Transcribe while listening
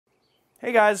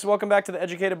Hey guys, welcome back to the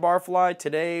Educated Barfly.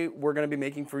 Today we're going to be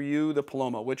making for you the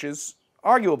Paloma, which is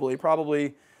arguably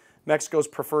probably Mexico's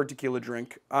preferred tequila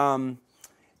drink.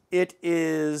 It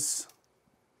is...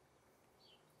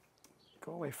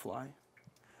 Go away, fly.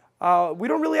 We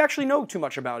don't really actually know too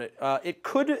much about it. It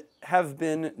could have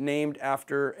been named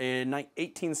after a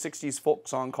 1860s folk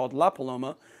song called La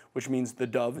Paloma, which means the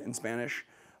dove in Spanish.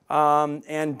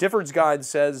 And Difford's Guide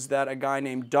says that a guy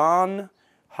named Don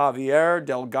Javier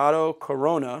Delgado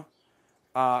Corona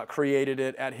created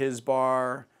it at his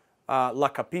bar La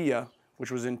Capilla,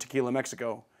 which was in Tequila,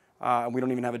 Mexico. And we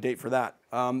don't even have a date for that.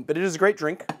 But it is a great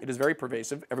drink. It is very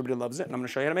pervasive. Everybody loves it, and I'm going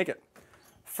to show you how to make it.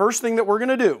 First thing that we're going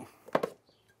to do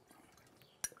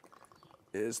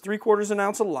is 3/4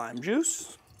 ounce of lime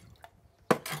juice,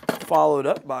 followed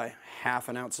up by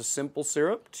 1/2 ounce of simple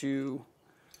syrup to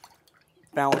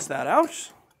balance that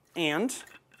out, and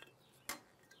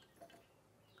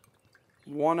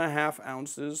 1.5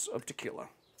 ounces of tequila.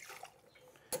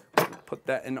 Put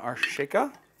that in our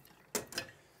shaker.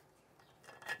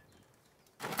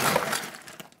 I'm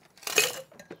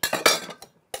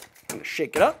going to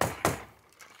shake it up.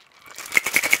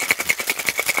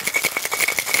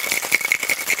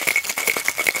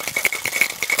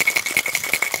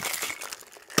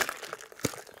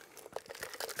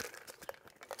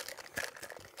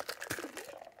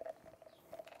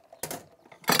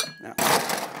 Now,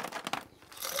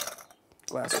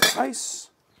 glass of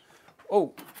ice.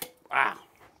 Oh, wow,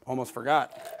 almost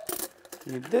forgot.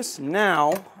 Need this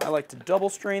now. I like to double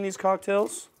strain these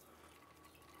cocktails.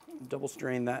 Double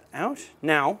strain that out.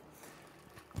 Now,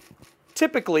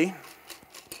 typically,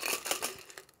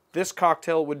 this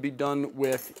cocktail would be done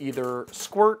with either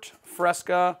squirt,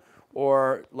 fresca,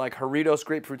 or like Jarritos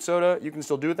grapefruit soda. You can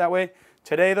still do it that way.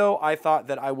 Today, though, I thought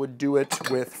that I would do it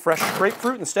with fresh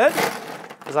grapefruit instead,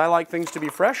 because I like things to be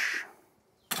fresh.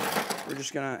 We're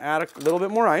just gonna add a little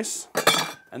bit more ice.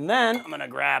 And then I'm gonna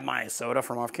grab my soda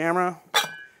from off camera.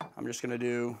 I'm just gonna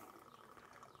do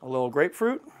a little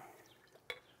grapefruit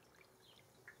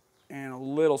and a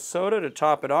little soda to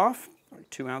top it off.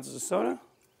 2 ounces of soda.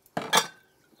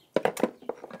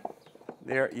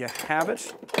 There you have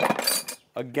it.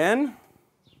 Again,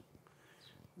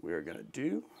 we're gonna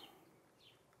do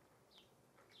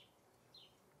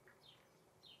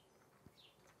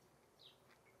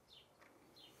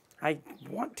I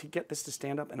want to get this to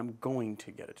stand up, and I'm going to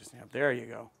get it to stand up. There you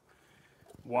go.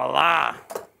 Voila!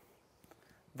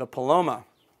 The Paloma.